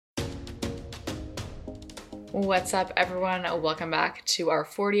What's up, everyone? Welcome back to our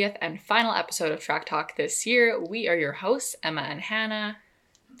 40th and final episode of Track Talk this year. We are your hosts, Emma and Hannah.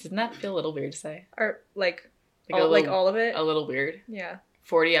 Doesn't that feel a little weird to say? Or all of it? A little weird. Yeah.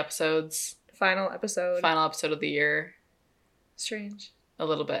 40 episodes. Final episode of the year. Strange. A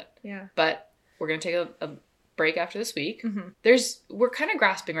little bit. Yeah. But we're going to take a break after this week. Mm-hmm. We're kind of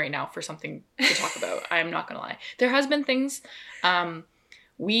grasping right now for something to talk about. I'm not going to lie. There has been things.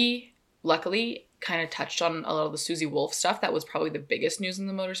 We, luckily, kind of touched on a lot of the Susie Wolff stuff. That was probably the biggest news in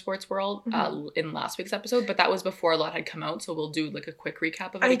the motorsports world in last week's episode, but that was before a lot had come out, so we'll do like a quick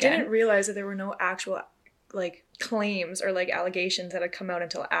recap of it again. I didn't realize that there were no actual like claims or like allegations that had come out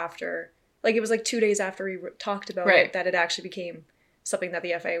until after. Like it was like 2 days after we talked about it that it actually became something that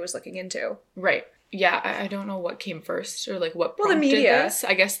the FIA was looking into. Right. Yeah, I don't know what came first or like what prompted the media. This.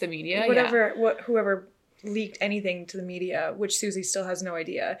 I guess the media, whoever leaked anything to the media, which Susie still has no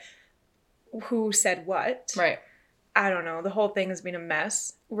idea who said what. Right. I don't know. The whole thing has been a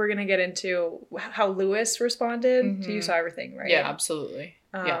mess. We're going to get into how Lewis responded. Mm-hmm. So you saw everything, right? Yeah, absolutely.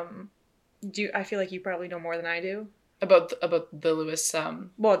 I feel like you probably know more than I do. About the Lewis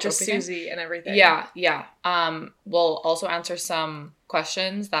just Susie and everything. Yeah. We'll also answer some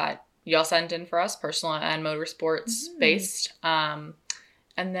questions that y'all sent in for us, personal and motorsports based. And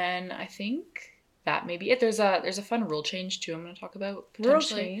then I think that may be it. There's a fun rule change too I'm going to talk about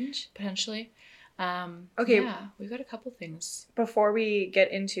potentially. Okay. Yeah, we've got a couple things. Before we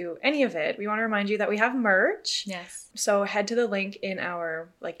get into any of it, we want to remind you that we have merch. Yes. So head to the link in our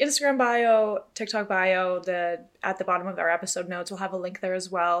Instagram bio, TikTok bio, at the bottom of our episode notes. We'll have a link there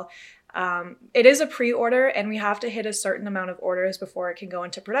as well. It is a pre-order and we have to hit a certain amount of orders before it can go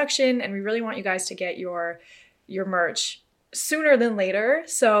into production. And we really want you guys to get your merch sooner than later.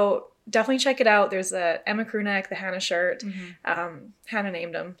 So definitely check it out. There's the Emma crew neck, the Hannah shirt. Mm-hmm. Hannah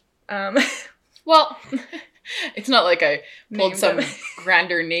named them. Well, it's not like I pulled some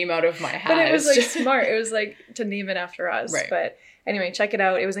grander name out of my hat. But it was smart. It was to name it after us. Right. But anyway, check it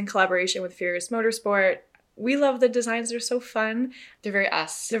out. It was in collaboration with Furious Motorsport. We love the designs. They're so fun. They're very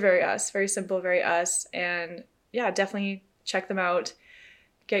us. Very simple, very us. And yeah, definitely check them out.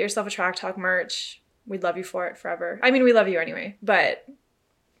 Get yourself a Track Talk merch. We'd love you for it forever. I mean, we love you anyway, but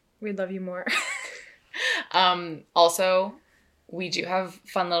we'd love you more. Also, we do have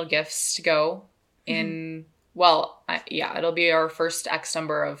fun little gifts to go in. It'll be our first X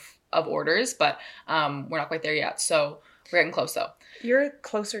number of orders, but we're not quite there yet. So we're getting close though. You're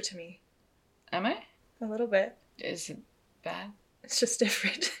closer to me. Am I? A little bit. Is it bad? It's just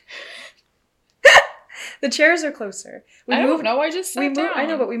different. The chairs are closer. Don't know. I just sat down. I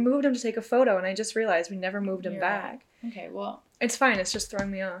know, but we moved him to take a photo, and I just realized we never moved him back. Right. Okay, well. It's fine. It's just throwing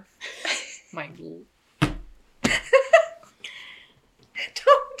me off.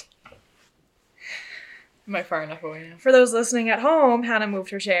 Don't. Am I far enough away now? For those listening at home, Hannah moved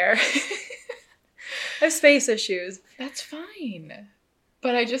her chair. I have space issues. That's fine.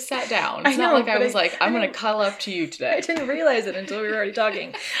 But I just sat down. It's not like I was I'm going to cuddle up to you today. I didn't realize it until we were already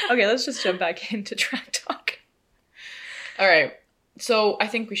talking. Okay, let's just jump back into Track Talk. All right. So I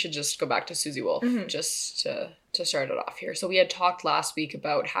think we should just go back to Susie Wolff just to start it off here. So we had talked last week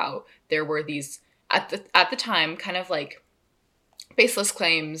about how there were these, at the time, kind of baseless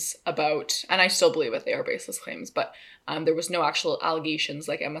claims about, and I still believe that they are baseless claims, but there was no actual allegations,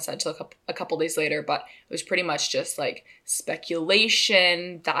 like Emma said, till a couple days later, but it was pretty much just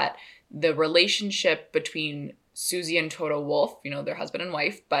speculation that the relationship between Susie and Toto Wolff, their husband and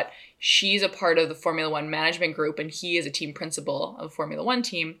wife, but she's a part of the Formula One management group and he is a team principal of the Formula One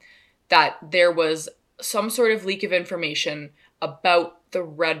team, that there was some sort of leak of information about the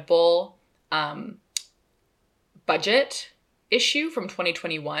Red Bull budget issue from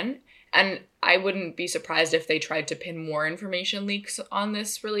 2021, and I wouldn't be surprised if they tried to pin more information leaks on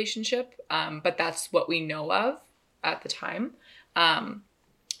this relationship, but that's what we know of at the time.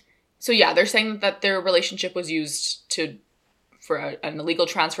 So yeah, they're saying that their relationship was used for an illegal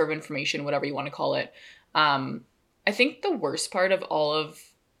transfer of information, whatever you want to call it. I think the worst part of all of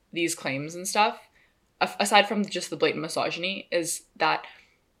these claims and stuff, aside from just the blatant misogyny, is that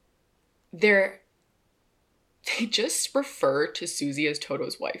they just refer to Susie as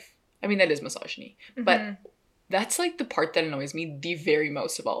Toto's wife. I mean, that is misogyny. Mm-hmm. But that's the part that annoys me the very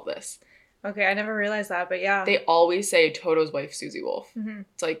most of all of this. Okay, I never realized that, but yeah. They always say Toto's wife, Susie Wolff. Mm-hmm.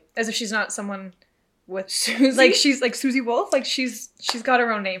 It's as if she's not someone with... Susie? She's Susie Wolff. She's got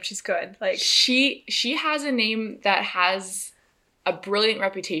her own name. She's good. She has a name that has a brilliant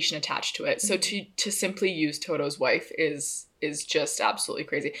reputation attached to it. So to simply use Toto's wife is just absolutely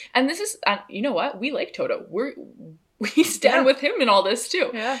crazy. And this is, you know what? We like Toto. We stand with him in all this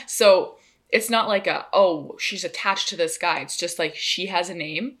too. Yeah. So it's not like oh, she's attached to this guy. It's just like she has a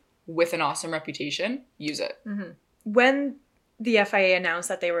name with an awesome reputation. Use it. Mm-hmm. When the FIA announced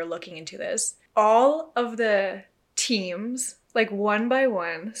that they were looking into this, all of the teams, like one by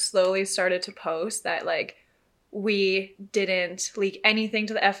one, slowly started to post that like, we didn't leak anything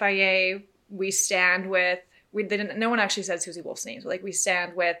to the FIA. No one actually said Susie Wolff's name. So like, we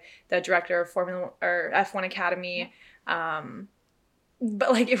stand with the director of F1 Academy.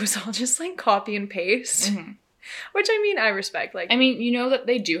 But like, it was all just like copy and paste, which I mean, I respect. Like, I mean, you know that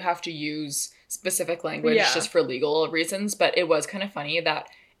they do have to use specific language just for legal reasons, but it was kind of funny that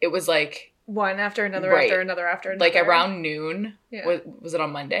it was like one after another after another after another. Like around noon. Yeah. Was it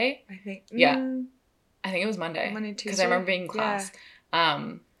on Monday? I think. Yeah. I think it was Monday. Monday, Tuesday. Because I remember being in class.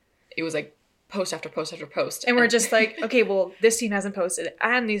 Yeah. It was like post after post after post. And we're just like, okay, well, this team hasn't posted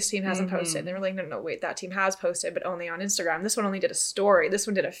and this team hasn't posted. And they were like, no, wait, that team has posted, but only on Instagram. This one only did a story. This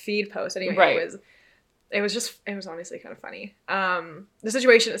one did a feed post. Anyway, it was honestly kind of funny. The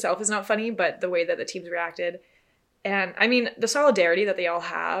situation itself is not funny, but the way that the teams reacted. And I mean, the solidarity that they all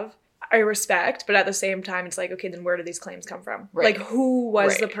have, I respect, but at the same time, it's like, okay, then where do these claims come from? Right. Like, who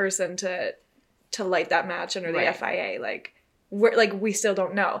was the person to light that match under the FIA? Like, we still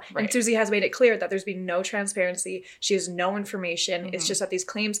don't know. Right. And Susie has made it clear that there's been no transparency. She has no information. It's just that these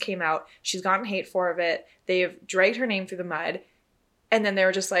claims came out. She's gotten hate for it. They've dragged her name through the mud. And then they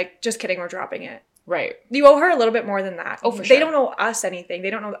were just like, just kidding, we're dropping it. Right. You owe her a little bit more than that. Oh, for sure. They don't owe us anything. They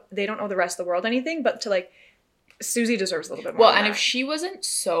don't know the rest of the world anything, but to like, Susie deserves a little bit more. Well, and if she wasn't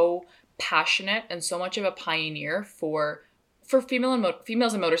so passionate and so much of a pioneer for females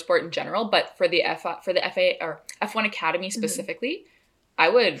in motorsport in general, but for the FA or F1 Academy specifically, I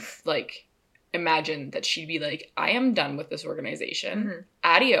would like imagine that she'd be like, I am done with this organization.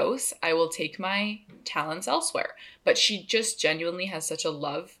 Adios. I will take my talents elsewhere. But she just genuinely has such a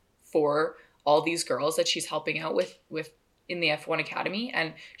love for all these girls that she's helping out with in the F1 Academy,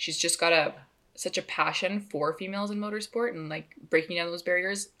 and she's just got such a passion for females in motorsport and like breaking down those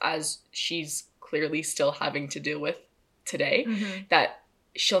barriers, as she's clearly still having to deal with today, that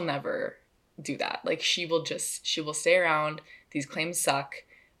she'll never do that. Like, she will stay around. These claims suck.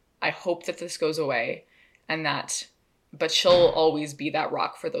 I hope that this goes away, but she'll always be that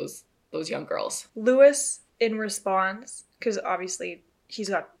rock for those young girls. Lewis, in response, because obviously he's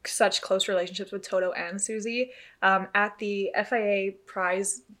got such close relationships with Toto and Susie, at the FIA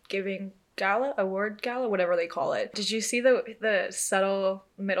prize giving award gala, whatever they call it. Did you see the subtle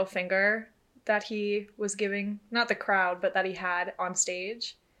middle finger that he was giving, not the crowd, but that he had on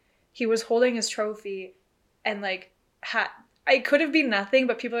stage? He was holding his trophy and like it could have been nothing,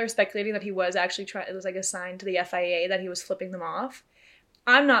 but people are speculating that he was actually it was like a sign to the FIA that he was flipping them off.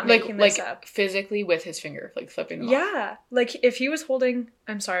 I'm not making this up. Physically with his finger, like flipping them off. Yeah. Like, if he was holding,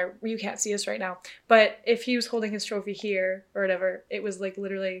 I'm sorry, you can't see us right now, but if he was holding his trophy here or whatever, it was like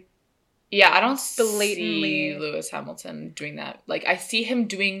literally... Yeah, I don't see Lewis Hamilton doing that. Like, I see him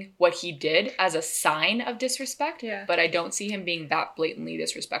doing what he did as a sign of disrespect, but I don't see him being that blatantly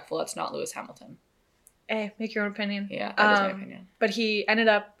disrespectful. That's not Lewis Hamilton. Hey, make your own opinion. Yeah, that is my opinion. But he ended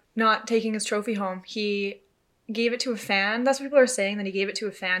up not taking his trophy home. He gave it to a fan. That's what people are saying, that he gave it to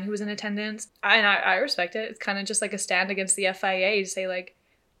a fan who was in attendance. And I respect it. It's kind of just like a stand against the FIA to say, like,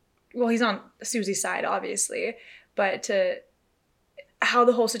 well, he's on Susie's side, obviously, but to... how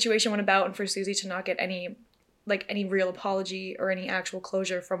the whole situation went about, and for Susie to not get any real apology or any actual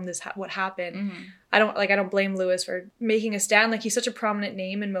closure from this what happened. I don't blame Lewis for making a stand. Like, he's such a prominent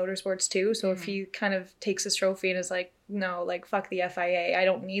name in motorsports too, so if he kind of takes his trophy and is like, no, like, fuck the FIA, I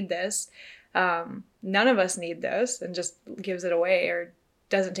don't need this, none of us need this, and just gives it away or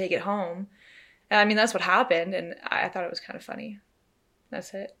doesn't take it home. I mean, that's what happened, and I thought it was kind of funny.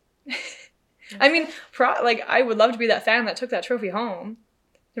 That's it. I mean, I would love to be that fan that took that trophy home.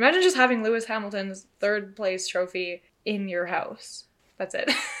 Imagine just having Lewis Hamilton's third place trophy in your house. That's it.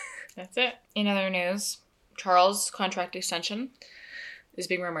 That's it. In other news, Charles' contract extension is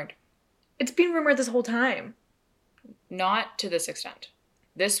being rumored. It's been rumored this whole time. Not to this extent.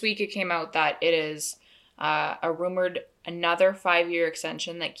 This week it came out that it is a rumored another 5-year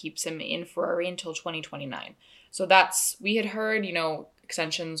extension that keeps him in Ferrari until 2029. So we had heard,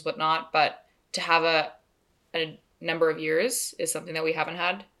 extensions, whatnot, but to have a number of years is something that we haven't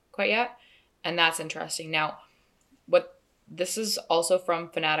had quite yet, and that's interesting. Now, this is also from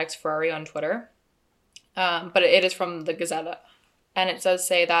Fanatics Ferrari on Twitter, but it is from the Gazeta, and it does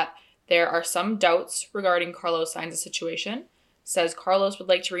say that there are some doubts regarding Carlos Sainz's situation. Says Carlos would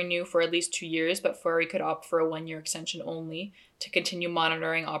like to renew for at least 2 years, but Ferrari could opt for a 1-year extension only to continue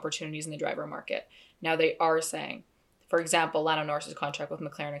monitoring opportunities in the driver market. Now, they are saying For example, Lando Norris's contract with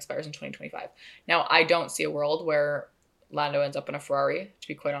McLaren expires in 2025. Now, I don't see a world where Lando ends up in a Ferrari, to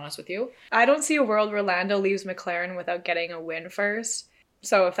be quite honest with you. I don't see a world where Lando leaves McLaren without getting a win first.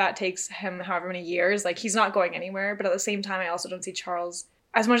 So if that takes him however many years, like, he's not going anywhere. But at the same time, I also don't see Charles,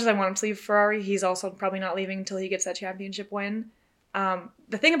 as much as I want him to leave Ferrari, he's also probably not leaving until he gets that championship win.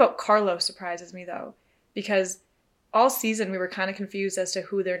 The thing about Carlos surprises me, though, because all season we were kind of confused as to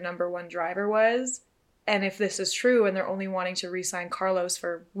who their number one driver was. And if this is true and they're only wanting to re-sign Carlos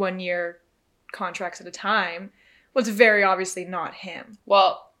for 1 year contracts at a time, well, it's very obviously not him.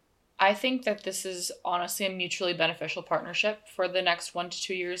 Well, I think that this is honestly a mutually beneficial partnership for the next 1 to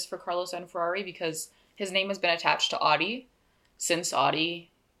 2 years for Carlos and Ferrari, because his name has been attached to Audi since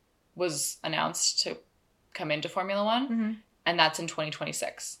Audi was announced to come into Formula One, Mm-hmm. and that's in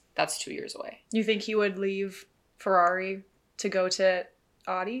 2026. That's 2 years away. You think he would leave Ferrari to go to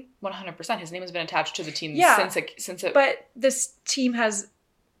Audi? 100%. His name has been attached to the team since it. But this team has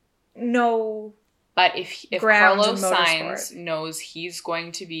no. But if grounds Carlos in motorsport. Sainz knows he's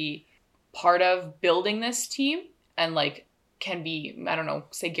going to be part of building this team and like can be, I don't know,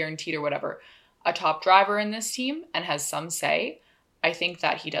 say guaranteed or whatever, a top driver in this team and has some say, I think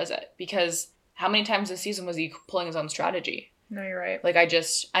that he does it. Because how many times this season was he pulling his own strategy? No, you're right.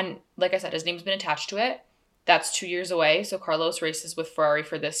 And like I said, his name's been attached to it. That's 2 years away. So Carlos races with Ferrari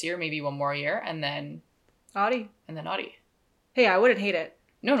for this year, maybe one more year, and then Audi. Hey, I wouldn't hate it.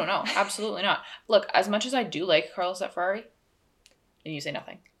 No, absolutely not. Look, as much as I do like Carlos at Ferrari, and you say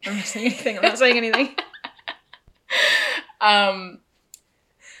nothing. I'm not saying anything. I'm not saying anything. I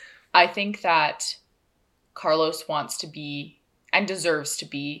think that Carlos wants to be and deserves to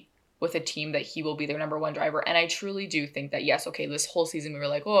be with a team that he will be their number one driver. And I truly do think that, yes, okay, this whole season we were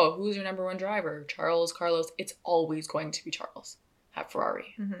like, oh, who's your number one driver? Charles, Carlos. It's always going to be Charles at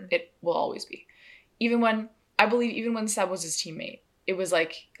Ferrari. Mm-hmm. It will always be. Even when Seb was his teammate, it was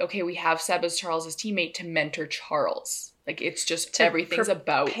like, okay, we have Seb as Charles' teammate to mentor Charles. Like, it's just To everything's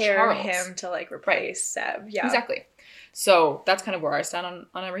about Prepare Charles. him to like replace Seb. Yeah. Exactly. So that's kind of where I stand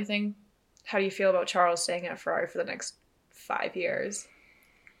on everything. How do you feel about Charles staying at Ferrari for the next 5 years?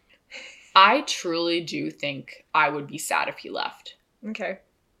 I truly do think I would be sad if he left. Okay.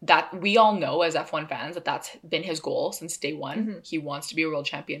 That we all know as F1 fans that that's been his goal since day one. Mm-hmm. He wants to be a world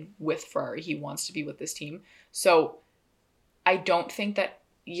champion with Ferrari. He wants to be with this team. So I don't think that,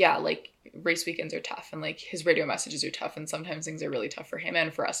 yeah, like race weekends are tough and like his radio messages are tough and sometimes things are really tough for him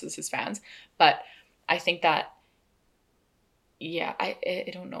and for us as his fans. But I think that, yeah, I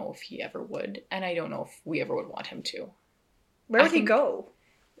don't know if he ever would. And I don't know if we ever would want him to. Where would he go?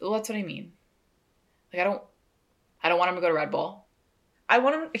 Well, that's what I mean. Like, I don't want him to go to Red Bull. I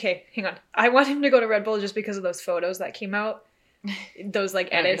want him. Okay, hang on. I want him to go to Red Bull just because of those photos that came out. Those like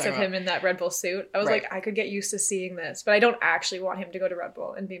edits of him in that Red Bull suit. I was Right. like, I could get used to seeing this, but I don't actually want him to go to Red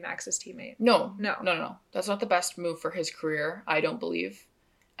Bull and be Max's teammate. No. No. That's not the best move for his career, I don't believe.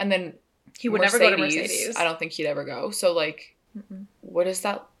 And then He would never go to Mercedes. I don't think he'd ever go. So like, Mm-mm. what does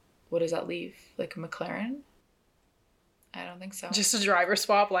that leave? Like a McLaren? I don't think so. Just a driver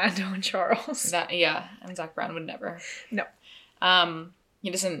swap, Lando and Charles. And Zach Brown would never. No.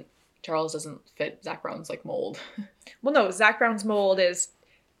 Charles doesn't fit Zach Brown's like mold. Well, no, Zach Brown's mold is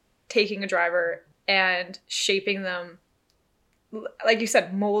taking a driver and shaping them, like you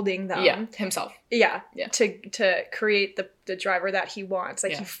said, molding them. Yeah, himself. Yeah. Yeah. To create the driver that he wants.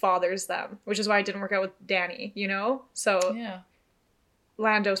 Like, Yeah. he fathers them, which is why it didn't work out with Danny, you know? So Yeah.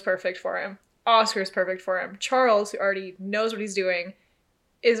 Lando's perfect for him. Oscar's perfect for him. Charles, who already knows what he's doing,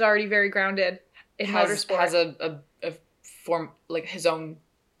 is already very grounded in motorsport. Has a form, like his own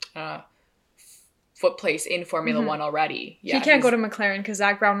foot place in Formula Mhm. One already. Yeah, he can't go to McLaren because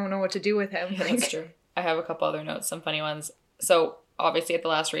Zach Brown won't know what to do with him. Yeah, that's true. I have a couple other notes, some funny ones. So obviously at the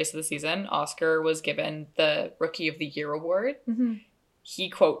last race of the season, Oscar was given the Rookie of the Year award. Mm-hmm. He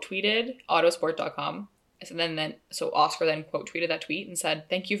quote tweeted autosport.com. So Oscar then quote tweeted that tweet and said,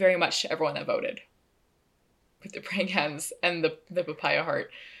 "Thank you very much to everyone that voted," with the praying hands and the papaya heart.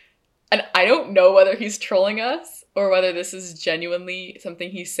 And I don't know whether he's trolling us or whether this is genuinely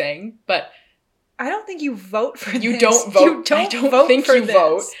something he's saying, but I don't think you vote for you this. don't vote. You I don't don't vote think for you this.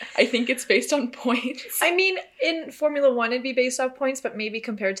 vote. I think it's based on points. I mean, in Formula One, it'd be based off points, but maybe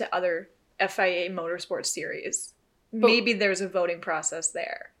compared to other FIA motorsport series, maybe there's a voting process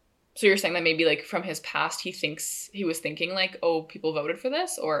there. So you're saying that maybe like from his past, he was thinking like, oh, people voted for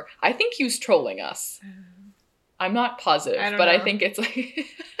this? Or I think he was trolling us. I'm not positive, I don't but I know. think it's like...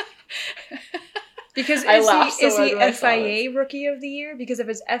 Because I is laughed so he hard when I saw FIA Rookie of the Year? Because if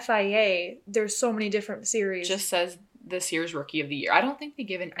it's FIA, there's so many different series. just says this year's Rookie of the Year. I don't think they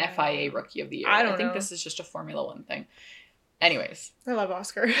give an FIA Rookie of the Year. I think this is just a Formula One thing. Anyways. I love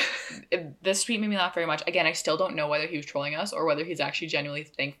Oscar. This tweet made me laugh very much. Again, I still don't know whether he was trolling us or whether he's actually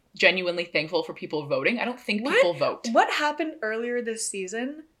genuinely thankful for people voting. I don't think people vote. What happened earlier this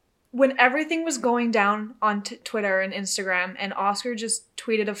season when everything was going down on Twitter and Instagram and Oscar just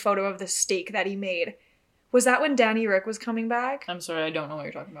tweeted a photo of the steak that he made? Was that when Danny Rick was coming back? I'm sorry, I don't know what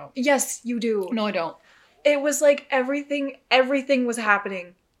you're talking about. Yes, you do. No, I don't. It was like everything was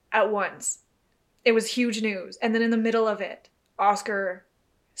happening at once. It was huge news. And then in the middle of it, Oscar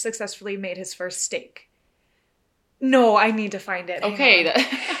successfully made his first steak. No, I need to find it. Okay.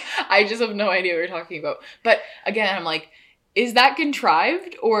 I just have no idea what you're talking about. But again, I'm like, is that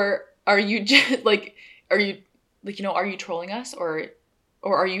contrived? Or are you just like, are you trolling us? Or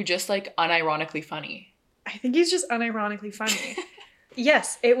are you just like unironically funny? I think he's just unironically funny.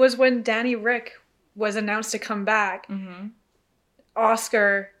 Yes, it was when Danny Rick was announced to come back. Mm-hmm.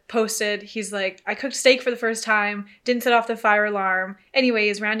 Oscar posted, he's like, I cooked steak for the first time, didn't set off the fire alarm.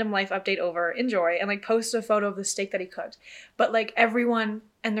 Anyways, random life update over, enjoy. And like posted a photo of the steak that he cooked. But like everyone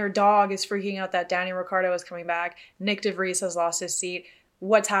and their dog is freaking out that Danny Ricciardo is coming back. Nick DeVries has lost his seat.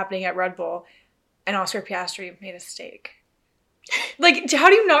 What's happening at Red Bull? And Oscar Piastri made a steak. Like, how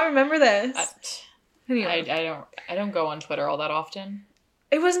do you not remember this? Anyway. I don't go on Twitter all that often.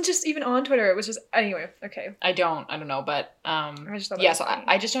 It wasn't just even on Twitter. It was just, anyway, okay. I don't know, but, I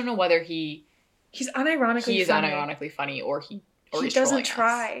just don't know whether he's unironically funny or he's doesn't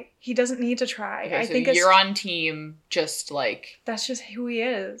try. He doesn't need to try. Okay, I think you're on team just like... That's just who he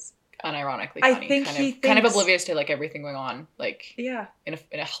is. Unironically funny. I think kind of oblivious to like everything going on, like, in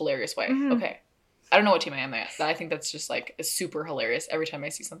a hilarious way. Mm-hmm. Okay. I don't know what team I am at. I think that's just like super hilarious every time I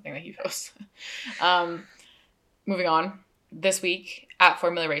see something that he posts. Moving on. This week, at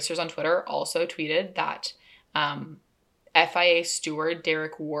Formula Racers on Twitter also tweeted that FIA steward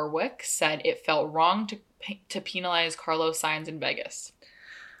Derek Warwick said it felt wrong to penalize Carlos Sainz in Vegas.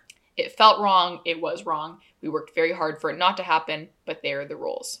 It felt wrong. It was wrong. We worked very hard for it not to happen, but there are the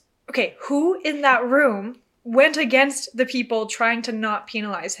rules. Okay, who in that room went against the people trying to not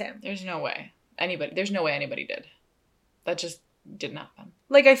penalize him? There's no way anybody did. That just didn't happen.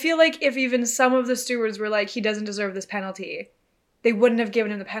 Like, I feel like if even some of the stewards were like, he doesn't deserve this penalty, they wouldn't have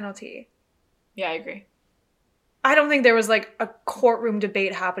given him the penalty. Yeah, I agree. I don't think there was like a courtroom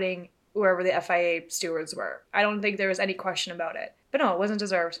debate happening wherever the FIA stewards were. I don't think there was any question about it. But no, it wasn't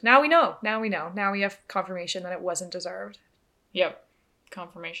deserved. Now we know. Now we have confirmation that it wasn't deserved. Yep.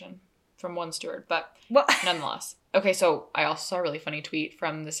 Confirmation from one steward. But nonetheless. Okay, so I also saw a really funny tweet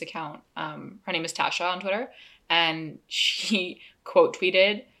from this account. Her name is Tasha on Twitter. And she quote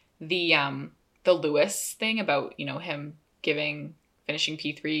tweeted the Lewis thing about, him finishing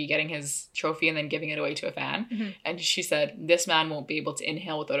P3, getting his trophy, and then giving it away to a fan. Mm-hmm. And she said, this man won't be able to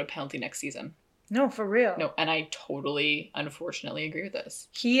inhale without a penalty next season. No, for real. No, and I totally, unfortunately, agree with this.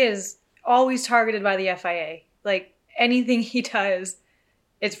 He is always targeted by the FIA. Like, anything he does,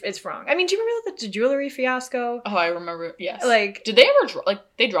 it's wrong. I mean, do you remember the jewelry fiasco? Oh, I remember, yes. Like, did they ever,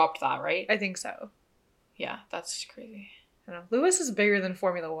 they dropped that, right? I think so. Yeah, that's crazy. I don't know. Lewis is bigger than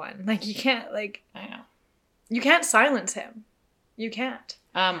Formula One. Like, you can't, I know. You can't silence him. You can't.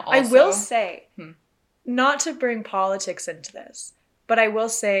 Also, I will say, not to bring politics into this, but I will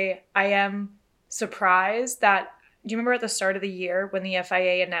say I am surprised that, do you remember at the start of the year when the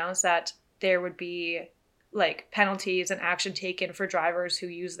FIA announced that there would be, penalties and action taken for drivers who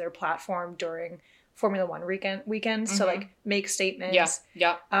use their platform during Formula One weekends to make statements.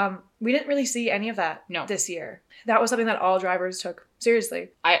 Yeah. We didn't really see any of that this year. That was something that all drivers took seriously.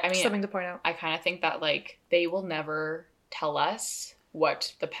 I mean, something to point out. I kind of think that they will never tell us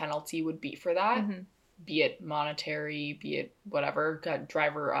what the penalty would be for that, be it monetary, be it whatever,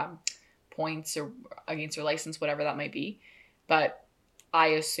 driver points or against their license, whatever that might be. But I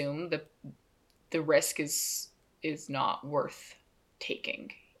assume that the risk is not worth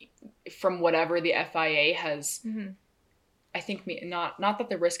taking. From whatever the FIA has, I think not that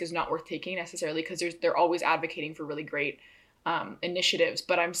the risk is not worth taking necessarily, because they're always advocating for really great initiatives.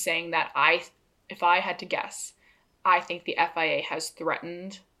 But I'm saying that if I had to guess, I think the FIA has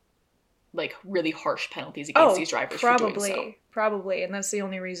threatened really harsh penalties against these drivers for doing so. Probably, and that's the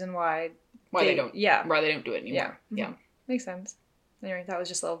only reason why they don't do it anymore. Yeah. Makes sense. Anyway, that was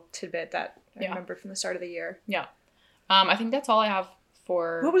just a little tidbit that I remember from the start of the year. Yeah. I think that's all I have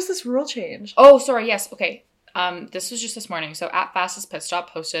for... What was this rule change? Oh, sorry. Yes. Okay. This was just this morning. So at Fastest Pit Stop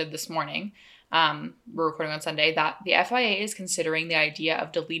posted this morning, we're recording on Sunday, that the FIA is considering the idea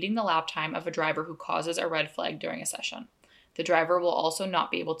of deleting the lap time of a driver who causes a red flag during a session. The driver will also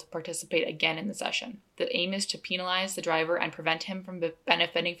not be able to participate again in the session. The aim is to penalize the driver and prevent him from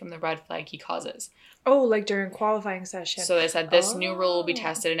benefiting from the red flag he causes. Oh, like during qualifying session. So they said this new rule will be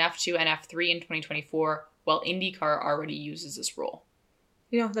tested in F2 and F3 in 2024, while IndyCar already uses this rule.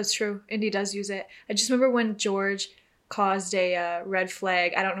 You know, that's true. Indy does use it. I just remember when George caused a red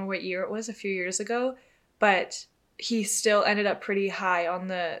flag. I don't know what year it was, a few years ago, but he still ended up pretty high on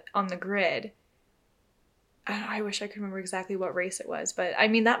the grid. I wish I could remember exactly what race it was, but I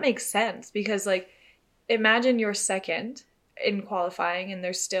mean, that makes sense because, like, imagine you're second in qualifying and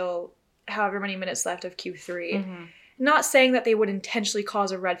there's still however many minutes left of Q3. Mm-hmm. Not saying that they would intentionally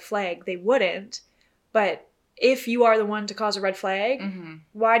cause a red flag. They wouldn't. But if you are the one to cause a red flag, Mm-hmm.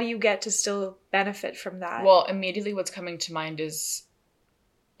 why do you get to still benefit from that? Well, immediately what's coming to mind is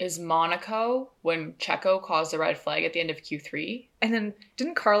Monaco when Checo caused the red flag at the end of Q3. And then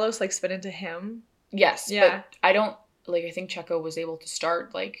didn't Carlos, like, spin into him? Yes, Yeah. but I don't, like, I think Checo was able to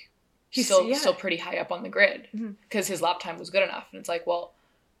start, like, He's still pretty high up on the grid Mhm. because his lap time was good enough. And it's like, well,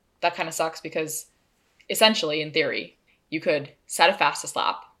 that kind of sucks because essentially, in theory, you could set a fastest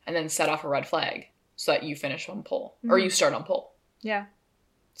lap and then set off a red flag so that you finish on pole or you start on pole. Yeah.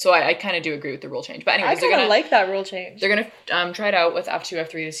 So I kind of do agree with the rule change. But anyways, I kind of like that rule change. they're going to try it out with F2,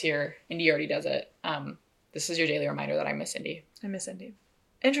 F3 this year. Indy already does it. This is your daily reminder that I miss Indy. I miss Indy.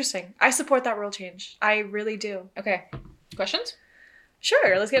 Interesting. I support that rule change. I really do. Okay. Questions?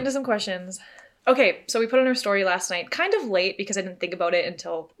 Sure, let's get into some questions. Okay, so we put in our story last night, kind of late because I didn't think about it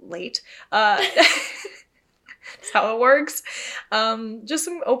until late. That's how it works. Just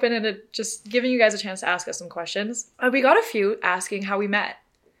some open-ended, just giving you guys a chance to ask us some questions. We got a few asking how we met.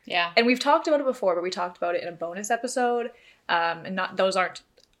 Yeah. And we've talked about it before, but we talked about it in a bonus episode. And those aren't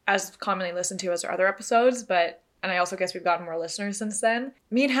as commonly listened to as our other episodes, and I also guess we've gotten more listeners since then.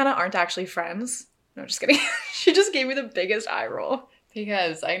 Me and Hannah aren't actually friends. No, just kidding. She just gave me the biggest eye roll.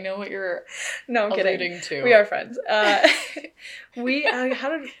 Because I know what you're kidding. alluding to. We are friends. How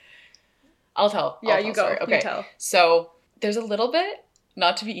did... I'll tell. Yeah, I'll you tell, go. sorry. Okay. You tell. So there's a little bit,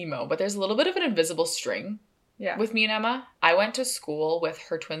 not to be emo, but there's a little bit of an invisible string Yeah. with me and Emma. I went to school with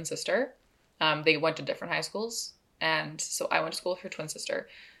her twin sister. They went to different high schools. And so I went to school with her twin sister.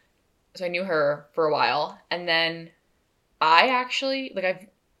 So I knew her for a while. And then I actually, like,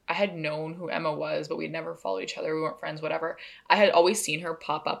 I had known who Emma was, but we'd never followed each other. We weren't friends, whatever. I had always seen her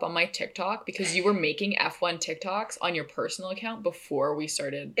pop up on my TikTok because you were making F1 TikToks on your personal account before we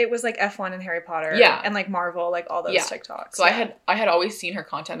started. It was like F1 and Harry Potter. Yeah. And like Marvel, like all those TikToks. So I had always seen her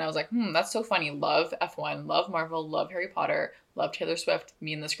content and I was like, that's so funny. Love F1, love Marvel, love Harry Potter, love Taylor Swift.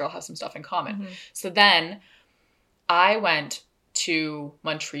 Me and this girl have some stuff in common. Mm-hmm. So then I went to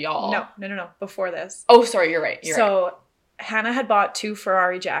Montreal. No. Before this. Oh, sorry, you're right. So Hannah had bought 2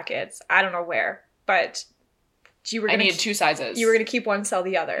 Ferrari jackets. I don't know where, but I needed 2 sizes. You were going to keep one, sell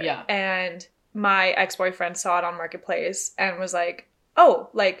the other. Yeah. And my ex-boyfriend saw it on Marketplace and was like, oh,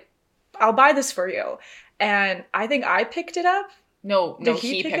 like, I'll buy this for you. And I think I picked it up. No,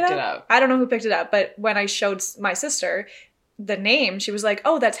 he picked it up. I don't know who picked it up, but when I showed my sister the name, she was like,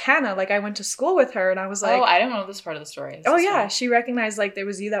 oh, that's Hannah. Like, I went to school with her. And I was like, oh, I don't know this part of the story. Oh, yeah. She recognized, like, there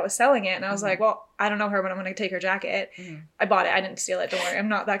was you that was selling it. And I was like, well, I don't know her, but I'm going to take her jacket. Mm-hmm. I bought it. I didn't steal it. Don't worry. I'm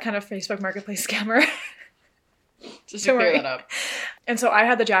not that kind of Facebook Marketplace scammer. Just to clear that up. And so I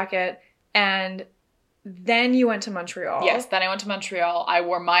had the jacket. And then you went to Montreal. Yes. Then I went to Montreal. I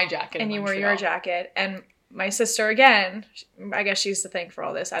wore my jacket and in you Montreal. wore your jacket. And my sister, again, I guess she's to thank for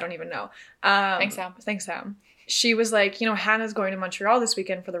all this. I don't even know. Thanks, Sam. She was like, Hannah's going to Montreal this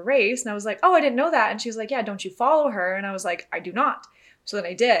weekend for the race. And I was like, oh, I didn't know that. And she was like, yeah, don't you follow her? And I was like, I do not. So then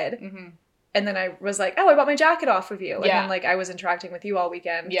I did. Mm-hmm. And then I was like, oh, I bought my jacket off of you. And Yeah. then, like, I was interacting with you all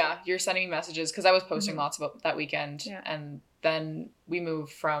weekend. Yeah, you're sending me messages because I was posting lots about that weekend. Yeah. And then we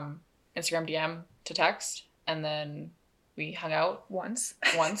moved from Instagram DM to text. And then we hung out Once.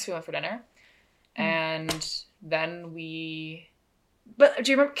 we went for dinner. And then we... But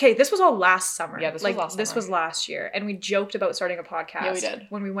do you remember? Okay, this was all last summer. Yeah, this was last This summer. was last year. And we joked about starting a podcast. Yeah, we did.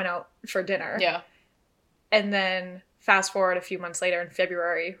 When we went out for dinner. Yeah. And then fast forward a few months later in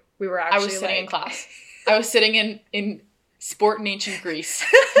February, we were actually I was sitting in class. I was sitting in sport in ancient Greece.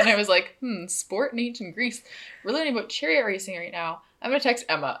 And I was like, sport in ancient Greece. We're learning about chariot racing right now. I'm going to text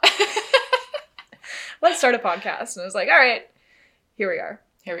Emma. Let's start a podcast. And I was like, all right, here we are.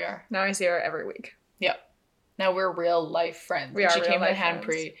 Here we are. Now I see her every week. Yep. Now we're real life friends. We are She real came to life Hand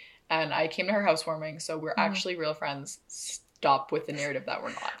friends. Pre, and I came to her housewarming, so we're actually real friends. Stop with the narrative that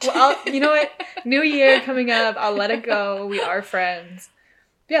we're not. Well, you know what? New year coming up. I'll let it go. We are friends.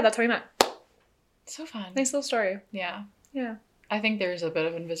 But yeah, that's how we met. So fun. Nice little story. Yeah. Yeah. I think there's a bit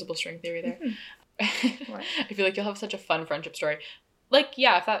of invisible string theory there. Mm-hmm. What? I feel like you'll have such a fun friendship story. Like,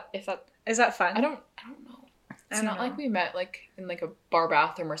 yeah, if that Is that fun? I don't know. It's not like we met like in like a bar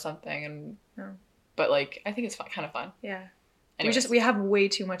bathroom or something, and but like I think it's kind of fun. Yeah. Anyways. We have way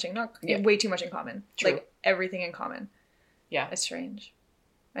too much way too much in common. True. Like everything in common. Yeah. It's strange.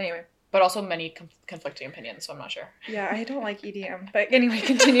 Anyway. But also many conflicting opinions, so I'm not sure. Yeah, I don't like EDM. But anyway,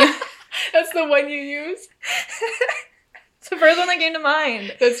 continue. That's the one you use? It's the first one that came to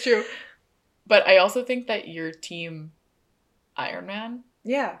mind. That's true. But I also think that your team Iron Man.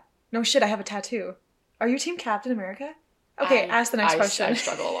 Yeah. No shit, I have a tattoo. Are you Team Captain America? Okay, ask the next question. I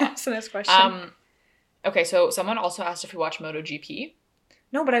struggle a lot. Ask the next question. Okay, so someone also asked if we watch MotoGP.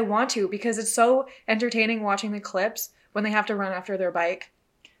 No, but I want to because it's so entertaining watching the clips when they have to run after their bike.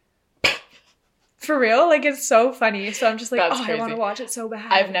 For real? Like, it's so funny. So I'm just like, I want to watch it so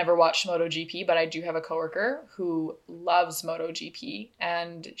bad. I've never watched MotoGP, but I do have a coworker who loves MotoGP,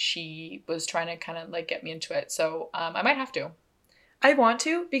 and she was trying to kind of, like, get me into it. So I might have to. I want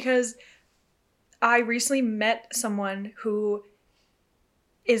to because I recently met someone who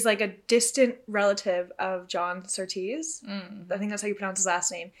is, like, a distant relative of John Surtees. I think that's how you pronounce his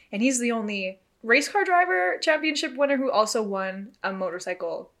last name. And he's the only race car driver championship winner who also won a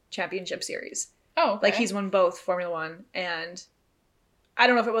motorcycle championship series. Oh, okay. Like, he's won both Formula One and I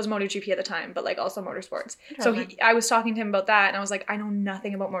don't know if it was MotoGP at the time, but, like, also motorsports. So I was talking to him about that, and I was like, I know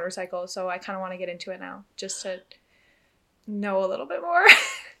nothing about motorcycles, so I kind of want to get into it now, just to know a little bit more.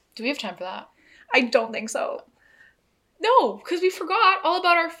 Do we have time for that? I don't think so. No, because we forgot all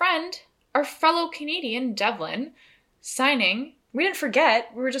about our friend, our fellow Canadian, Devlin, signing. We didn't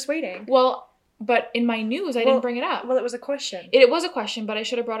forget. We were just waiting. Well, but in my news, I didn't bring it up. Well, it was a question. It was a question, but I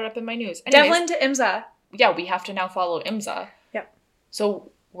should have brought it up in my news. Anyways, Devlin to IMSA. Yeah, we have to now follow IMSA. Yep.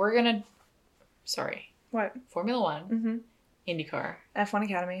 So we're going to... Sorry. What? Formula One. Mm-hmm. IndyCar. F1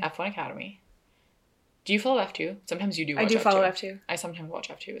 Academy. F1 Academy. Do you follow F2? Sometimes you do watch F2. I do follow F2. I sometimes watch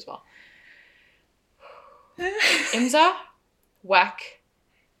F2 as well. IMSA, WEC,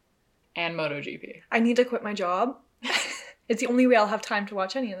 and MotoGP. I need to quit my job. It's the only way I'll have time to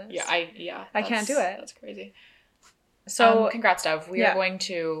watch any of this. Yeah, I can't do it. That's crazy. So congrats, Dev. We are going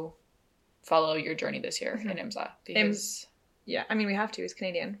to follow your journey this year in IMSA because yeah, I mean we have to. It's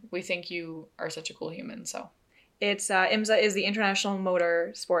Canadian. We think you are such a cool human. So it's IMSA is the International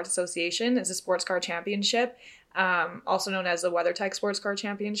Motor Sports Association. It's a sports car championship, also known as the WeatherTech Sports Car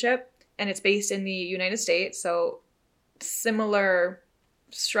Championship, and it's based in the United States. So similar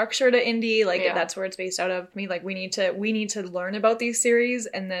structure to Indy, like that's where it's based out of. Me, like we need to learn about these series,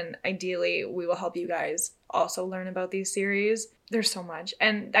 and then ideally we will help you guys also learn about these series. There's so much,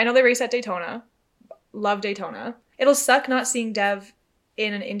 and I know they race at Daytona. Love Daytona. It'll suck not seeing Dev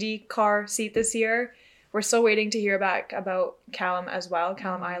in an Indy car seat this year. We're still waiting to hear back about Callum as well.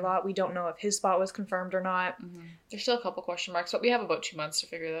 Callum Ilott. We don't know if his spot was confirmed or not. There's still a couple question marks, but we have about 2 months to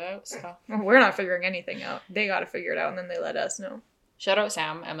figure that out. So we're not figuring anything out. They got to figure it out, and then they let us know. Shout out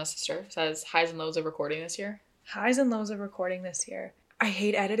Sam, Emma's sister, says highs and lows of recording this year. Highs and lows of recording this year. I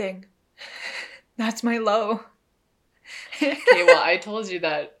hate editing. That's my low. Okay, well, I told you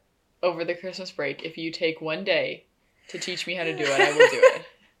that over the Christmas break, if you take one day to teach me how to do it, I will do it.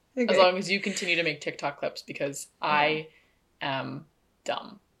 Okay. As long as you continue to make TikTok clips, because I am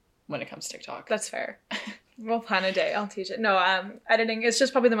dumb when it comes to TikTok. That's fair. We'll plan a day. I'll teach it. No, editing is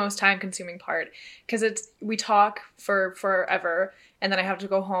just probably the most time-consuming part because we talk for forever, and then I have to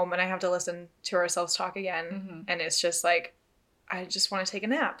go home and I have to listen to ourselves talk again, and it's just like I just want to take a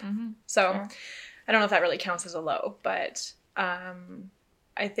nap. So I don't know if that really counts as a low, but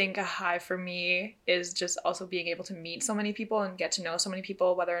I think a high for me is just also being able to meet so many people and get to know so many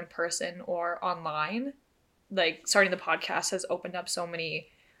people, whether in person or online. Like starting the podcast has opened up so many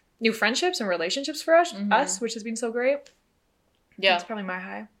new friendships and relationships for us, which has been so great. Yeah. That's probably my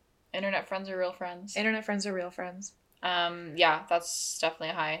high. Internet friends are real friends. Internet friends are real friends. Yeah, that's definitely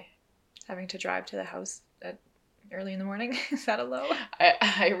a high. Having to drive to the house early in the morning. Is that a low?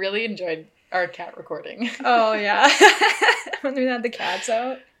 I really enjoyed our cat recording. Oh, yeah. When we had the cats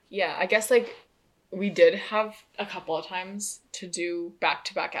out. Yeah, I guess, like, we did have a couple of times to do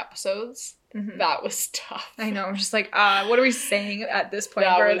back-to-back episodes. That was tough. I know. I'm just like, what are we saying at this point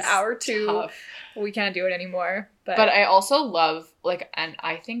for an hour or two? Tough. We can't do it anymore. But I also love, like, and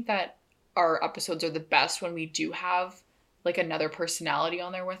I think that our episodes are the best when we do have, like, another personality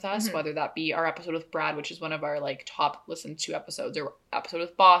on there with us, whether that be our episode with Brad, which is one of our, like, top listened to episodes, or episode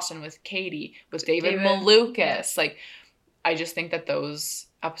with Boston, with Katie, with David Malukas. Yeah. Like, I just think that those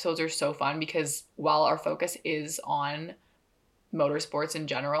episodes are so fun because while our focus is on motorsports in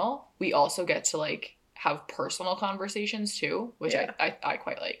general, we also get to, like, have personal conversations too, which I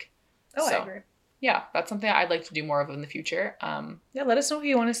quite like. Oh, so, I agree. yeah, that's something I'd like to do more of in the future. Yeah, let us know who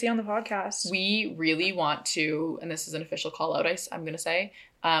you want to see on the podcast. We really want to, and this is an official call out, I'm going to say,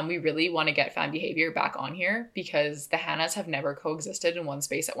 we really want to get Fan Behavior back on here because the Hannahs have never coexisted in one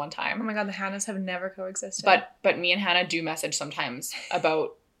space at one time. Oh my God, the Hannahs have never coexisted. But me and Hannah do message sometimes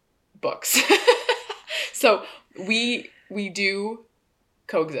about books. So we do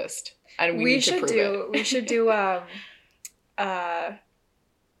coexist, and we need to prove it. We should do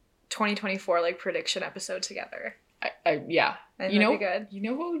 2024 like prediction episode together. Yeah. And that'd be good. You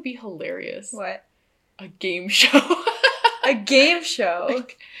know what would be hilarious? What? A game show. A game show.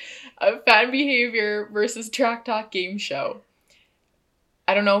 Like a Fan Behavior versus Track Talk game show.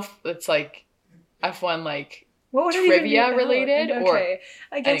 I don't know if it's like F1 like what would trivia related or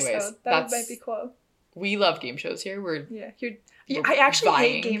I guess anyways, so. That might be cool. We love game shows here. We're I actually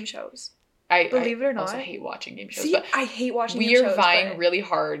hate game shows. Believe it or not. I also hate watching game shows. See, but I hate watching game shows. We are vying really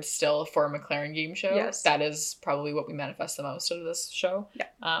hard still for a McLaren game show. Yes. That is probably what we manifest the most out of this show. Yeah.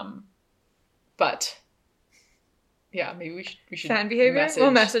 But yeah, maybe we should Fan Behavior?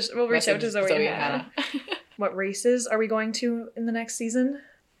 We'll reach out to Zoe and Hannah. What races are we going to in the next season?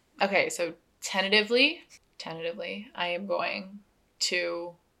 Okay, so tentatively, I am going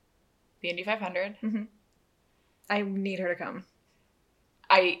to the Indy 500. Mm-hmm. I need her to come.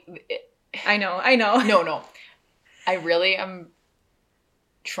 I know. No. I really am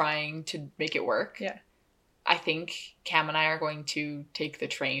trying to make it work. Yeah. I think Cam and I are going to take the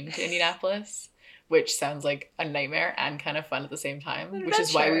train to Indianapolis, which sounds like a nightmare and kind of fun at the same time, which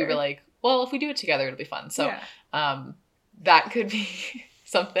is why we were like, well, if we do it together, it'll be fun. So that could be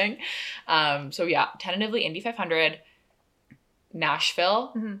something. So yeah, tentatively Indy 500,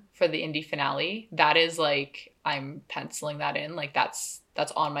 Nashville for the Indy finale. That is like, I'm penciling that in. Like that's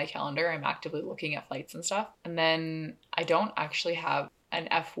on my calendar. I'm actively looking at flights and stuff. And then I don't actually have an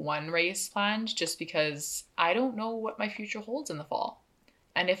F1 race planned just because I don't know what my future holds in the fall.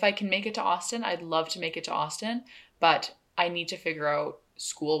 And if I can make it to Austin, I'd love to make it to Austin, but I need to figure out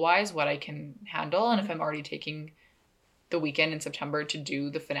school-wise what I can handle. And if I'm already taking the weekend in September to do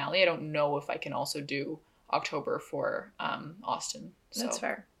the finale, I don't know if I can also do October for Austin. So, that's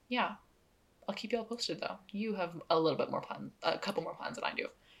fair. Yeah. I'll keep you all posted though. You have a couple more plans than I do.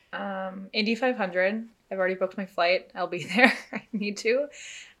 Indy 500. I've already booked my flight. I'll be there. I need to.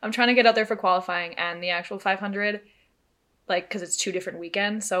 I'm trying to get out there for qualifying and the actual 500, like, because it's 2 different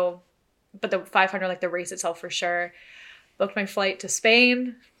weekends. So, but the 500, like the race itself for sure. Booked my flight to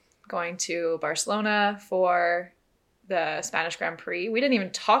Spain, going to Barcelona for the Spanish Grand Prix. We didn't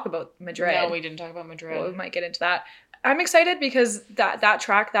even talk about Madrid. No, we didn't talk about Madrid. Well, we might get into that. I'm excited because that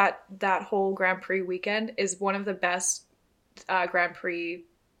track, that whole Grand Prix weekend is one of the best Grand Prix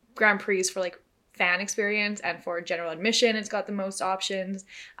for like fan experience and for general admission. It's got the most options.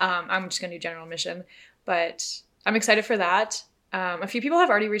 I'm just gonna do general admission, but I'm excited for that. A few people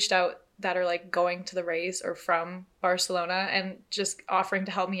have already reached out that are like going to the race or from Barcelona and just offering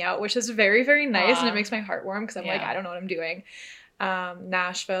to help me out, which is very, very nice. And it makes my heart warm because I'm like, I don't know what I'm doing.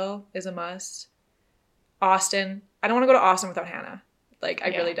 Nashville is a must. Austin. I don't want to go to Austin without Hannah. Like, I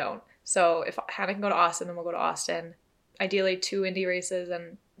really don't. So if Hannah can go to Austin, then we'll go to Austin. Ideally 2 Indy races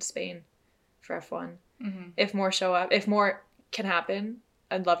and Spain for F1. Mm-hmm. If more show up, if more can happen,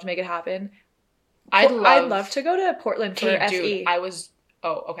 I'd love to make it happen. I'd love to go to Portland for FE. Dude, I was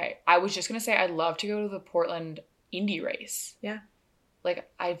just going to say I'd love to go to the Portland Indy race. Yeah. Like,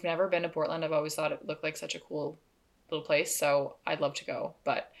 I've never been to Portland. I've always thought it looked like such a cool little place. So I'd love to go.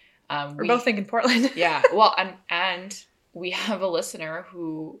 But we're both thinking Portland. Yeah. Well, and we have a listener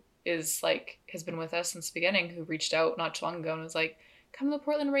who is like, has been with us since the beginning, who reached out not too long ago and was like, come to the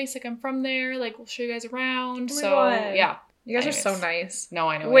Portland race. Like, I'm from there. Like, we'll show you guys around. Oh, so God. Yeah. You guys are so nice. No,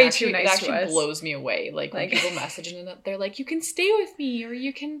 I know. Way too nice to us. It actually blows me away. Like when people message and they're like, you can stay with me, or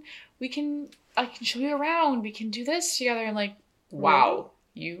I can show you around. We can do this together. And like, wow,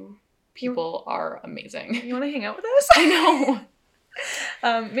 you people are amazing. You want to hang out with us? I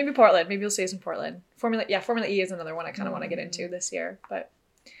know. Maybe Portland. Maybe you'll see us in Portland. Formula E is another one I kind of want to get into this year, but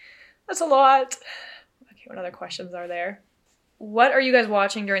that's a lot. Okay, what other questions are there? What are you guys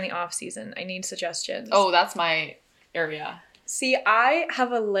watching during the off season? I need suggestions. Oh, that's my area. See, I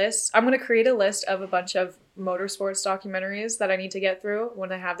have a list. I'm going to create a list of a bunch of motorsports documentaries that I need to get through.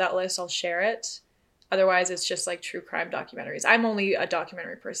 When I have that list, I'll share it. Otherwise, it's just like true crime documentaries. I'm only a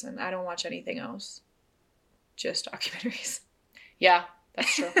documentary person. I don't watch anything else. Just documentaries. Yeah,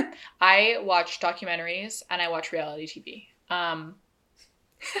 that's true. I watch documentaries and I watch reality TV. And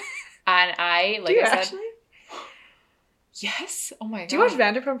I, like I said... Actually? Yes. Oh my god. Do you watch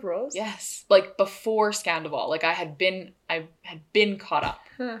Vanderpump Rules? Yes. Like before Scandival. Like I had been caught up.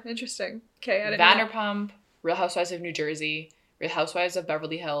 Huh, interesting. Okay, I didn't know. Vanderpump, Real Housewives of New Jersey, Real Housewives of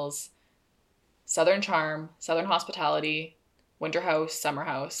Beverly Hills, Southern Charm, Southern Hospitality, Winter House, Summer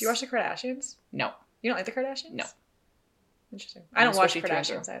House. Do you watch the Kardashians? No. You don't like the Kardashians? No. Interesting. I don't watch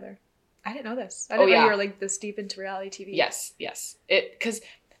Kardashians either. I didn't know this. I didn't know you were like this deep into reality TV. Yes.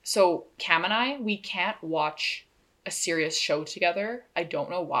 So Cam and I, we can't watch a serious show together. I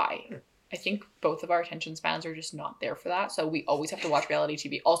don't know why. I think both of our attention spans are just not there for that. So we always have to watch reality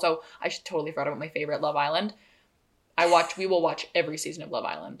TV. Also, I should totally forgot about my favorite, Love Island. We will watch every season of Love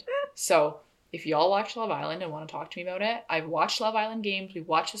Island. So if y'all watch Love Island and want to talk to me about it, I've watched Love Island games. We've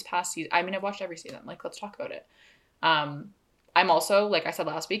watched this past season. I mean, I've watched every season. Like, let's talk about it. I'm also, like I said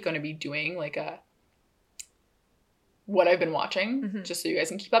last week, going to be doing like what I've been watching, just so you guys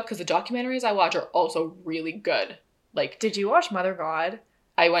can keep up, because the documentaries I watch are also really good. Like, did you watch Mother God?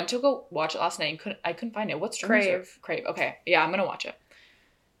 I went to go watch it last night and I couldn't find it. What's Crave? Okay, yeah, I'm gonna watch it.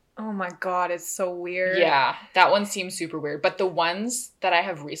 Oh my god, it's so weird. Yeah, that one seems super weird. But the ones that I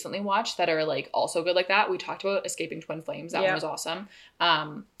have recently watched that are like also good like that, we talked about Escaping Twin Flames. That one was awesome.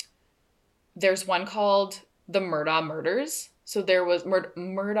 There's one called The Murdaugh Murders. So there was Murder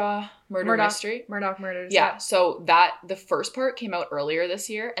Mystery. Murdaugh Murders. Yeah. So the first part came out earlier this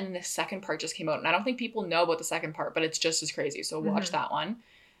year, and the second part just came out. And I don't think people know about the second part, but it's just as crazy. So watch that one.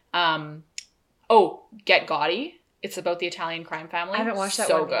 Get Gotti. It's about the Italian crime family. I haven't watched that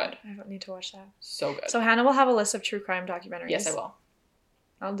one. So good. I don't need to watch that. So good. So Hannah will have a list of true crime documentaries. Yes, I will.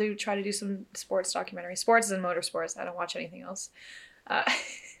 I'll try to do some sports documentaries. Sports and motorsports. I don't watch anything else. I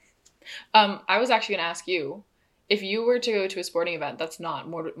was actually going to ask you, if you were to go to a sporting event that's not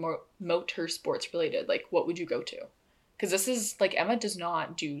motor sports related, like what would you go to? Because this is like, Emma does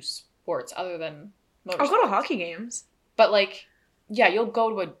not do sports other than motorsports. I'll go to hockey games. But like, yeah, you'll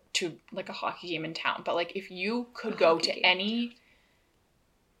go to like a hockey game in town. But like, if you could go to any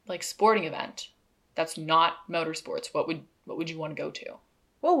like sporting event that's not motorsports, what would you want to go to?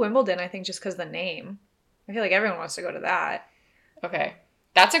 Well, Wimbledon, I think, just because the name. I feel like everyone wants to go to that. Okay,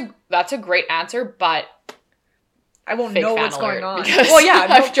 that's a great answer, but I won't know what's going on. Well, yeah,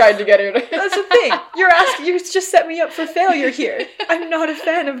 I've tried to get her to. That's the thing. You just set me up for failure here. I'm not a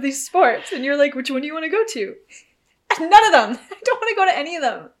fan of these sports, and you're like, which one do you want to go to? None of them. I don't want to go to any of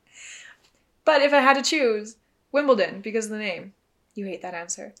them. But if I had to choose, Wimbledon, because of the name. You hate that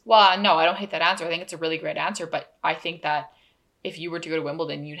answer. Well, no, I don't hate that answer. I think it's a really great answer, but I think that if you were to go to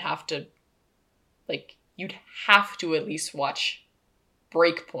Wimbledon, you'd have to at least watch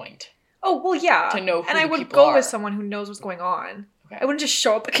Breakpoint. Oh, well, yeah. To know who and the I would people go are. With someone who knows what's going on. Okay. I wouldn't just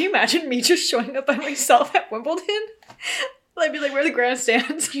show up. Can you imagine me just showing up by myself at Wimbledon? I'd be like, where are the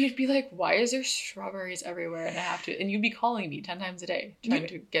grandstands? You'd be like, why is there strawberries everywhere? And I have to, and you'd be calling me 10 times a day, trying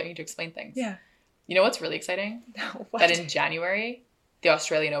to get me to explain things. Yeah. You know what's really exciting? No, what? That in January, the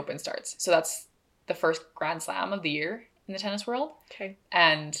Australian Open starts. So that's the first Grand Slam of the year in the tennis world. Okay.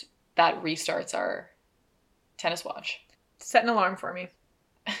 And that restarts our tennis watch. Set an alarm for me.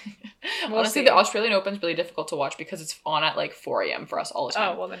 Honestly, the Australian Open is really difficult to watch because it's on at like 4 a.m. for us all the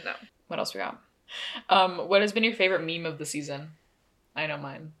time. Oh, well then no. What else we got? What has been your favorite meme of the season? I know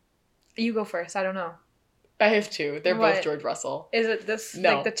mine. You go first. I don't know. I have two. They're both George Russell. Is it this,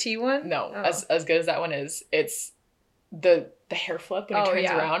 no. like the T one? No. Oh. As good as that one is, it's the hair flip when he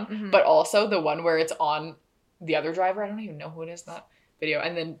turns around, but also the one where it's on the other driver. I don't even know who it is in that video.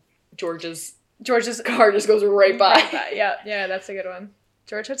 And then George's car just goes right by. Yeah, that's a good one.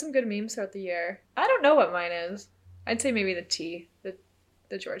 George had some good memes throughout the year. I don't know what mine is. I'd say maybe the T,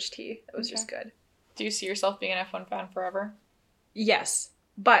 the George T. That was just good. Do you see yourself being an F1 fan forever? Yes,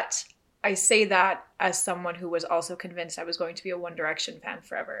 but I say that as someone who was also convinced I was going to be a One Direction fan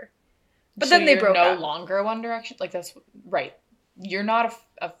forever. But so then they broke up. You're no longer One Direction? Like, that's right. You're not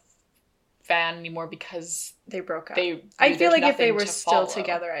a fan anymore because they broke up. I feel like if they were still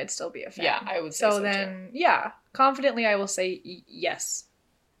together, I'd still be a fan. Yeah, I would say so then, too. Yeah, confidently I will say yes.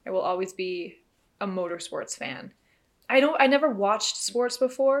 I will always be a motorsports fan. I never watched sports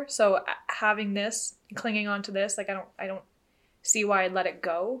before, so having this, clinging on to this, like I don't see why I'd let it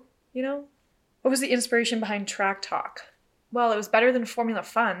go, you know? What was the inspiration behind Track Talk? Well, it was better than Formula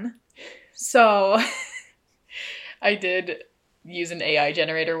Fun. So I did use an AI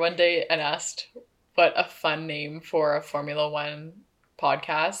generator one day and asked what a fun name for a Formula One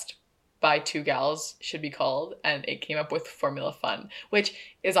podcast by two gals should be called, and it came up with Formula Fun, which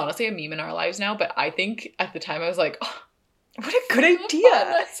is honestly a meme in our lives now, but I think at the time I was like, oh, what a good idea. Fun.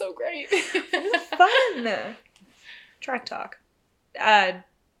 That's so great. Fun. Track Talk. It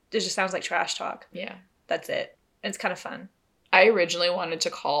just sounds like trash talk. Yeah. That's it. It's kind of fun. I originally wanted to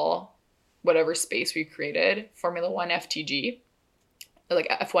call whatever space we created Formula One FTG, like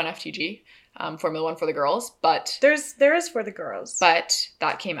F1 FTG, Formula One for the girls, but there is for the girls, but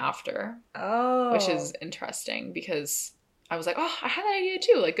that came after. Oh, which is interesting because I was like, oh, I had that idea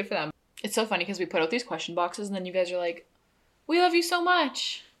too. Like, good for them. It's so funny because we put out these question boxes and then you guys are like, we love you so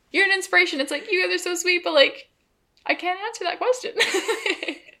much. You're an inspiration. It's like, you guys are so sweet, but like, I can't answer that question.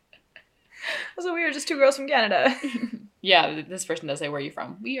 So we were just two girls from Canada. Yeah, this person does say, where are you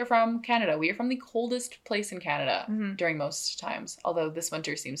from? We are from Canada. We are from the coldest place in Canada during most times. Although this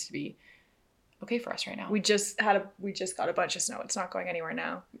winter seems to be okay for us right now. We just got a bunch of snow. It's not going anywhere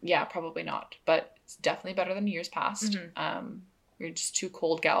now. Yeah, probably not. But it's definitely better than years past. We're just two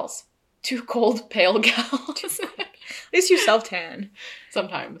cold gals. Two cold, pale gals. At least you self-tan.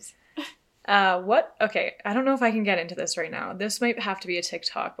 Sometimes. Okay, I don't know if I can get into this right now. This might have to be a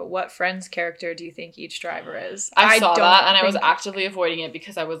TikTok, but what Friends character do you think each driver is? I saw that and I was actively avoiding it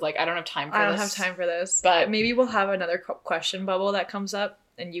because I was like, I don't have time for this. I don't have time for this. But maybe we'll have another question bubble that comes up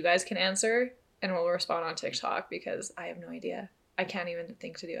and you guys can answer and we'll respond on TikTok because I have no idea. I can't even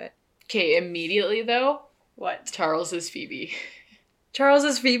think to do it. Okay, immediately though. What? Charles is Phoebe. Charles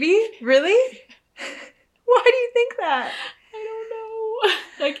is Phoebe? Really? Why do you think that? I don't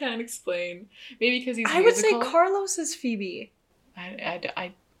know. I can't explain. Maybe because he's I musical. would say Carlos is Phoebe.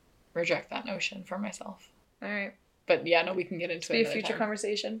 I reject that notion for myself. All right. But yeah, no, we can get into it. Be a future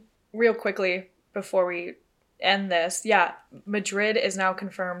conversation. Real quickly before we end this, yeah, Madrid is now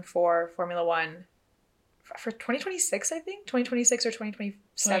confirmed for Formula One for 2026, I think 2026 or 2027.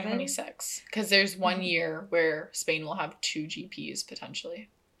 2026, because there's 1 year where Spain will have 2 GPs potentially.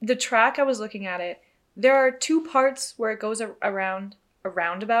 The track, I was looking at it. There are 2 parts where it goes around a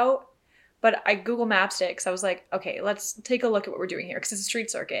roundabout, but I Google Maps it because I was like, okay, let's take a look at what we're doing here because it's a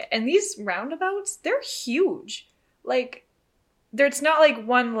street circuit. And these roundabouts, they're huge. Like, it's not like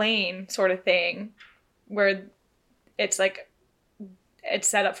one lane sort of thing where it's like, it's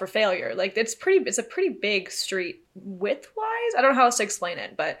set up for failure. Like, it's a pretty big street width-wise. I don't know how else to explain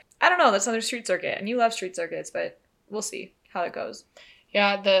it, but I don't know. That's another street circuit. And you love street circuits, but we'll see how it goes.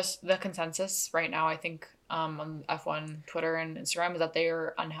 Yeah, the consensus right now, I think, on F1 Twitter and Instagram is that they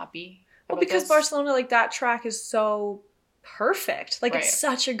are unhappy. Well, because Barcelona, like, that track is so perfect. Like, It's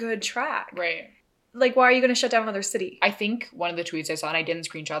such a good track. Right. Like, why are you going to shut down another city? I think one of the tweets I saw, and I didn't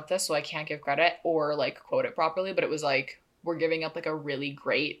screenshot this, so I can't give credit or, like, quote it properly, but it was like, we're giving up, like, a really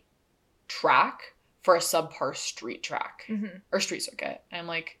great track for a subpar street track or street circuit. And I'm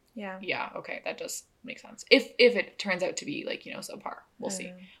like, yeah, okay, that does make sense. If it turns out to be, like, you know, subpar, we'll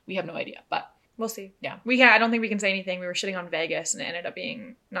see. We have no idea, but we'll see. Yeah. I don't think we can say anything. We were shitting on Vegas and it ended up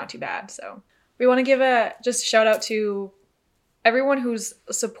being not too bad. So we want to give a shout out to everyone who's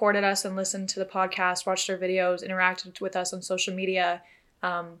supported us and listened to the podcast, watched our videos, interacted with us on social media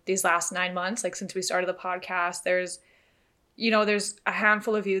these last 9 months. Like, since we started the podcast, there's a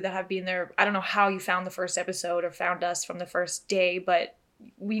handful of you that have been there. I don't know how you found the first episode or found us from the first day, but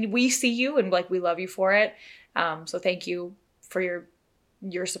we see you and, like, we love you for it. So thank you for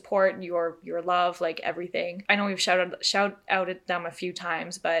your support, your love, like, everything. I know we've shout outed them a few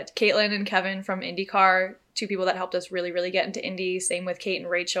times, but Caitlin and Kevin from IndyCar, 2 people that helped us really, really get into Indy. Same with Kate and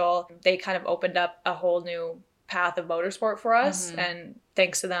Rachel. They kind of opened up a whole new path of motorsport for us. And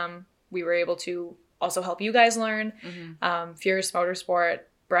thanks to them, we were able to also help you guys learn. Fierce Motorsport,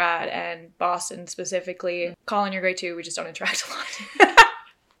 Brad, and Boston specifically. Colin, you're great too. We just don't interact a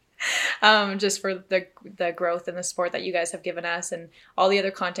lot. Just for the growth in the sport that you guys have given us and all the other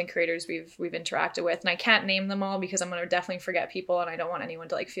content creators we've interacted with. And I can't name them all because I'm going to definitely forget people and I don't want anyone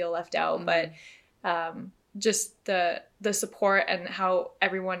to, like, feel left out. But just the support and how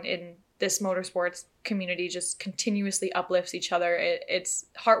everyone in this motorsports community just continuously uplifts each other. It's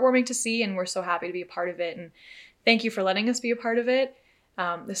heartwarming to see, and we're so happy to be a part of it. And thank you for letting us be a part of it.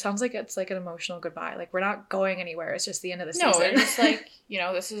 This sounds like it's like an emotional goodbye. Like, we're not going anywhere. It's just the end of the season. No, it's just like, you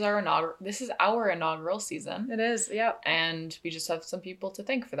know, this is our inaugural season. It is, yeah. And we just have some people to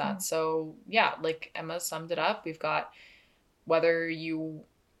thank for that. So yeah, like Emma summed it up. We've got, whether you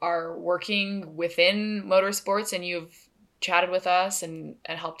are working within motorsports and you've chatted with us and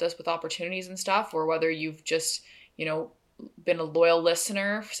helped us with opportunities and stuff, or whether you've just, you know, been a loyal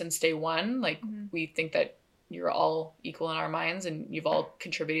listener since day one, like we think that you're all equal in our minds and you've all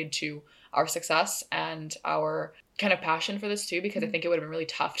contributed to our success and our kind of passion for this too, because I think it would have been really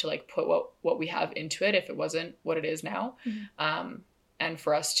tough to, like, put what we have into it if it wasn't what it is now. And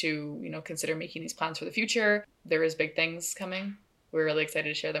for us to, you know, consider making these plans for the future. There is big things coming. We're really excited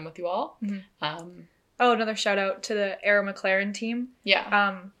to share them with you all. Another shout out to the Arrow McLaren team.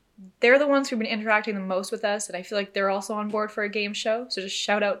 Yeah. they're the ones who've been interacting the most with us, and I feel like they're also on board for a game show, so just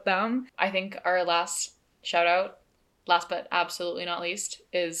shout out them. I think our last shout out, last but absolutely not least,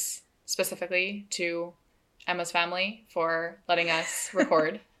 is specifically to Emma's family for letting us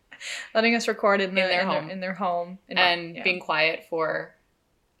record. Letting us record in their home. And being quiet for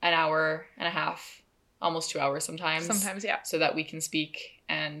an hour and a half, almost 2 hours sometimes. Sometimes, yeah. So that we can speak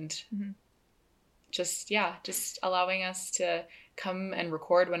and just allowing us to come and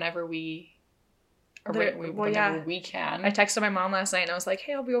record whenever we can. I texted my mom last night and I was like,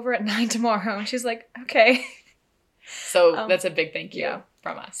 hey, I'll be over at 9 tomorrow. And she's like, okay. So that's a big thank you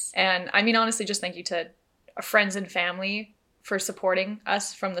from us. And I mean, honestly, just thank you to friends and family for supporting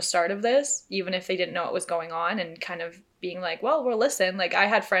us from the start of this, even if they didn't know what was going on, and kind of being like, well, we'll listen. Like, I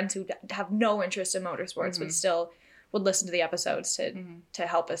had friends who have no interest in motorsports, but still would listen to the episodes to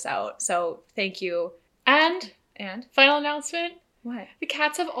help us out. So thank you. And final announcement. What? The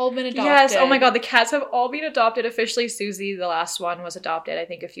cats have all been adopted. Yes. Oh my God. The cats have all been adopted officially. Susie, the last one, was adopted, I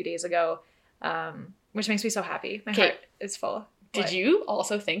think, a few days ago, which makes me so happy. My heart is full. Did you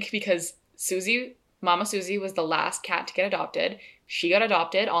also think, because Mama Susie was the last cat to get adopted, she got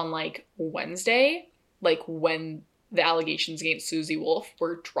adopted on like Wednesday, like when the allegations against Susie Wolf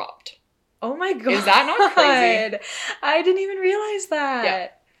were dropped. Oh my God. Is that not crazy? I didn't even realize that. Yeah.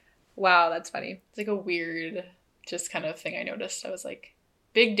 Wow, that's funny. It's like a weird just kind of thing I noticed. I was like,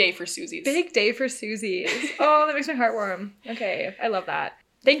 big day for Susies. Big day for Susies. Oh, that makes my heart warm. Okay, I love that.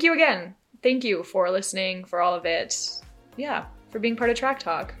 Thank you again. Thank you for listening, for all of it. Yeah, for being part of Track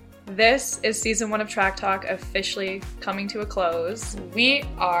Talk. This is season 1 of Track Talk officially coming to a close. We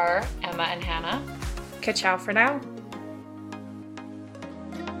are Emma and Hannah. Ka-chow for now.